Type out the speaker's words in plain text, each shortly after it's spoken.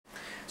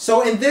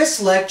So in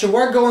this lecture,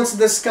 we're going to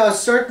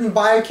discuss certain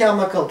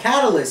biochemical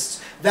catalysts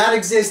that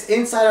exist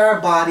inside our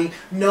body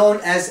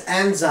known as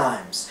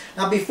enzymes.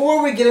 Now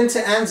before we get into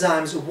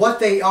enzymes, what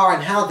they are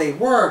and how they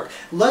work,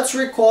 let's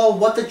recall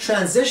what the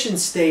transition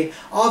state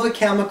of a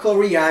chemical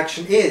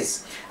reaction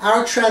is.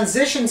 Our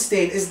transition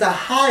state is the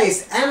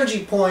highest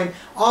energy point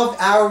of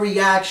our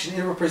reaction.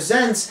 It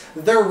represents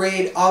the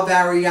rate of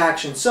our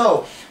reaction.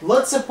 So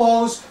let's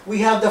suppose we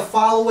have the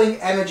following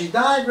energy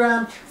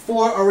diagram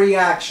for a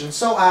reaction.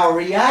 So our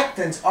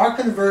reactants are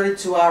converted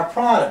to our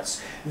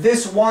products.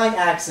 This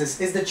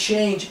y-axis is the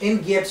change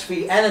in Gibbs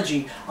free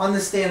energy under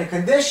standard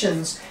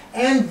conditions,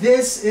 and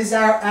this is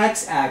our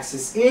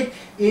x-axis. It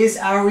is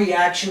our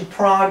reaction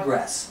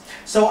progress.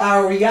 So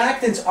our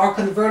reactants are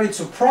converted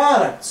to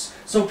products.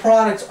 So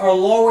products are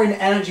lower in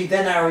energy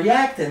than our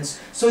reactants.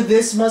 So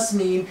this must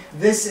mean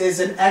this is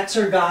an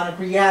exergonic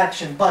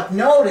reaction. But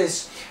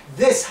notice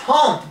this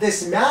hump,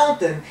 this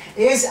mountain,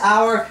 is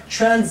our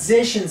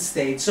transition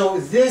state. So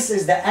this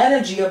is the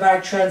energy of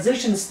our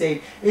transition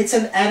state. It's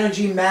an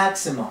energy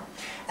maximum.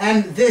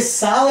 And this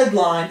solid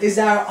line is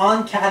our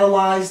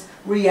uncatalyzed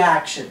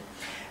reaction.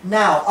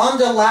 Now,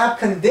 under lab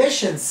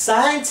conditions,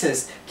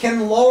 scientists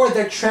can lower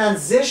the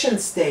transition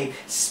state,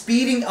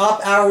 speeding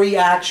up our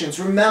reactions.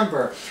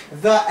 Remember,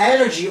 the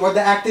energy or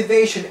the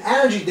activation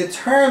energy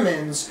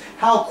determines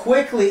how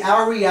quickly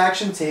our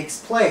reaction takes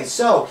place.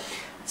 So,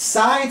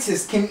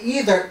 scientists can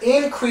either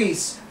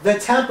increase the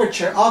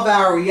temperature of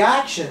our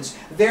reactions,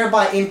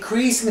 thereby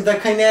increasing the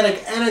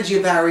kinetic energy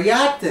of our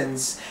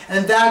reactants,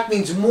 and that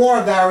means more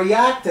of our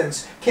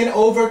reactants can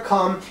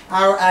overcome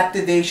our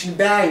activation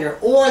barrier.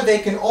 Or they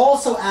can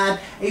also add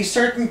a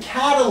certain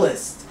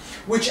catalyst,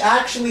 which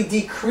actually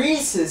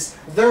decreases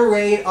the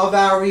rate of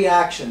our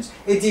reactions.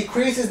 It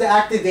decreases the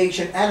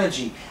activation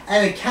energy,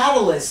 and a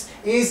catalyst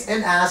is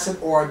an acid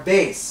or a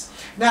base.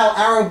 Now,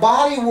 our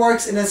body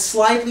works in a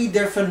slightly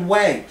different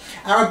way.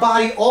 Our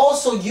body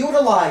also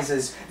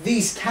utilizes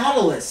these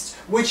catalysts,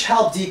 which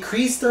help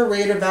decrease the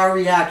rate of our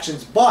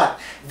reactions, but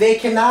they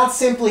cannot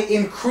simply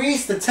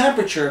increase the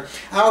temperature.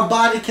 Our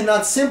body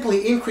cannot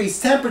simply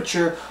increase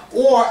temperature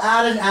or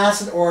add an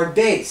acid or a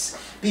base,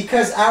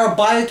 because our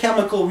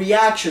biochemical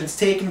reactions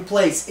taking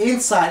place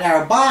inside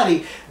our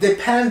body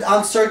depend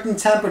on certain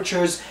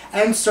temperatures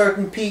and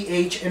certain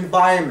pH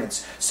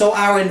environments. So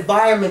our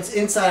environments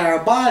inside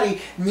our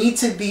body need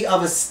to be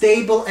of a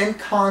stable and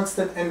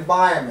constant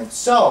environment.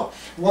 So,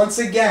 once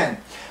again,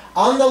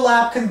 under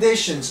lab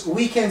conditions,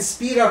 we can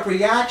speed up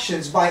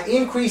reactions by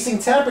increasing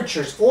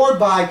temperatures or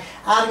by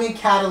adding a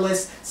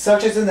catalyst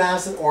such as an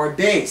acid or a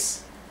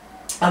base.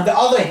 On the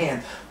other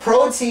hand,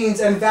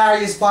 proteins and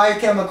various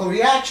biochemical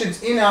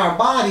reactions in our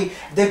body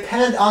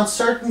depend on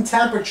certain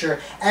temperature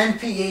and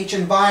pH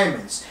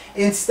environments.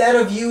 Instead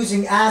of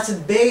using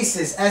acid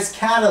bases as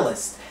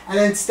catalysts, and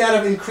instead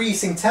of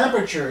increasing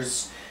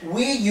temperatures,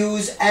 we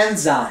use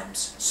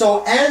enzymes.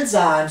 So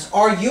enzymes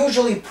are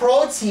usually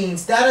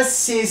proteins that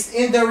assist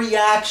in the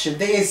reaction.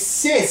 They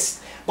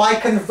assist by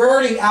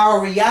converting our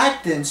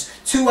reactants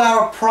to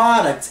our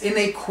products in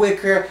a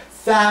quicker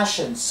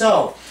fashion.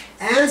 So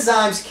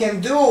enzymes can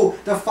do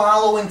the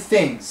following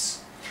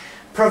things: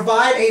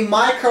 provide a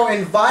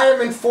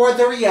microenvironment for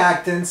the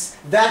reactants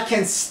that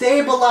can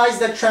stabilize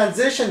the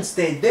transition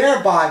state,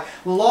 thereby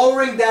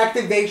lowering the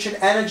activation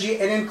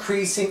energy and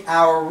increasing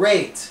our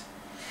rate.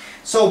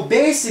 So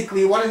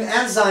basically what an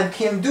enzyme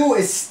can do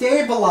is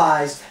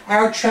stabilize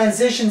our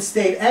transition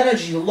state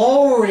energy,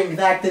 lowering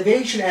the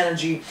activation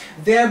energy,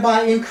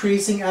 thereby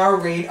increasing our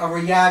rate of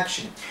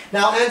reaction.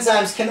 Now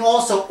enzymes can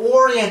also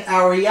orient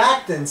our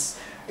reactants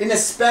in a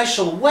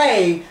special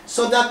way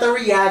so that the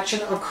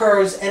reaction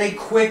occurs at a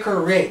quicker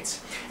rate.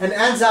 And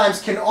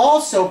enzymes can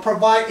also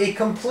provide a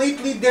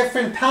completely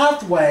different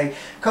pathway,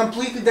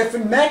 completely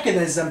different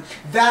mechanism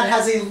that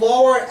has a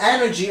lower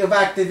energy of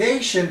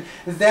activation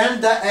than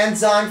the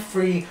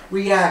enzyme-free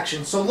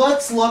reaction. So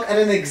let's look at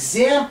an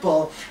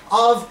example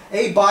of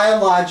a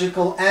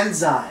biological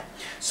enzyme.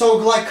 So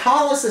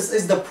glycolysis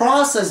is the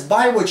process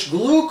by which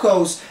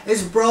glucose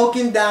is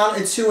broken down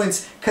into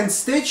its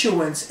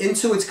constituents,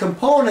 into its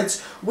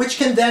components, which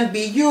can then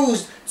be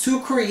used to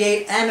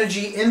create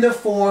energy in the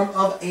form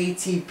of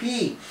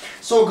ATP.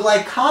 So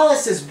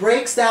glycolysis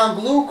breaks down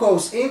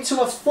glucose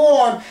into a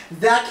form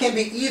that can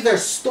be either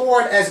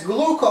stored as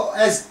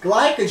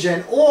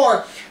glycogen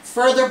or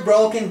further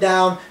broken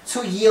down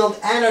to yield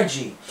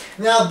energy.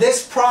 Now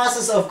this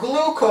process of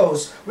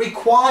glucose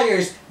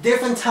requires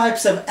different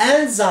types of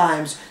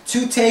enzymes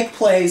to take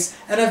place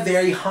at a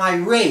very high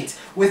rate.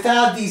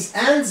 Without these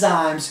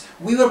enzymes,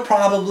 we would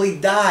probably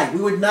die.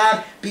 We would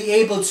not be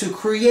able to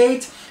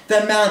create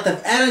the amount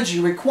of energy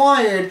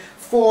required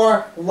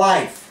for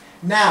life.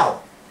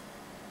 Now,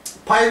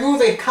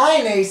 Pyruvate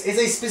kinase is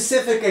a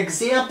specific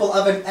example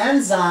of an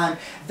enzyme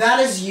that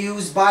is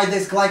used by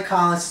this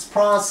glycolysis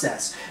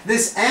process.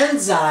 This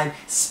enzyme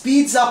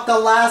speeds up the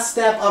last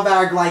step of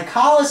our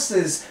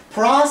glycolysis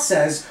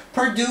process,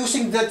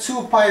 producing the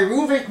two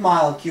pyruvate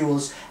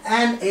molecules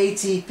and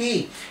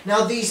ATP.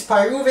 Now these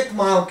pyruvate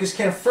molecules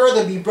can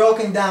further be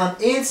broken down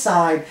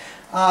inside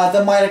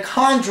the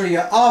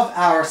mitochondria of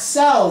our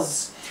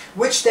cells,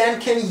 which then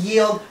can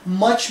yield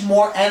much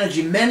more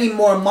energy, many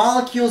more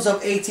molecules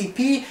of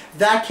ATP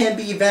that can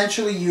be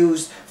eventually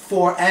used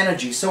for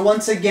energy. So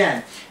once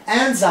again,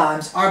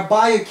 enzymes are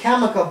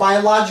biochemical,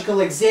 biological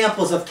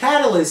examples of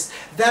catalysts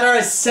that are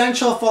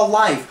essential for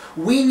life.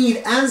 We need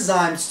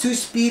enzymes to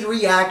speed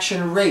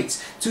reaction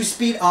rates, to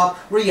speed up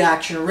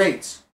reaction rates.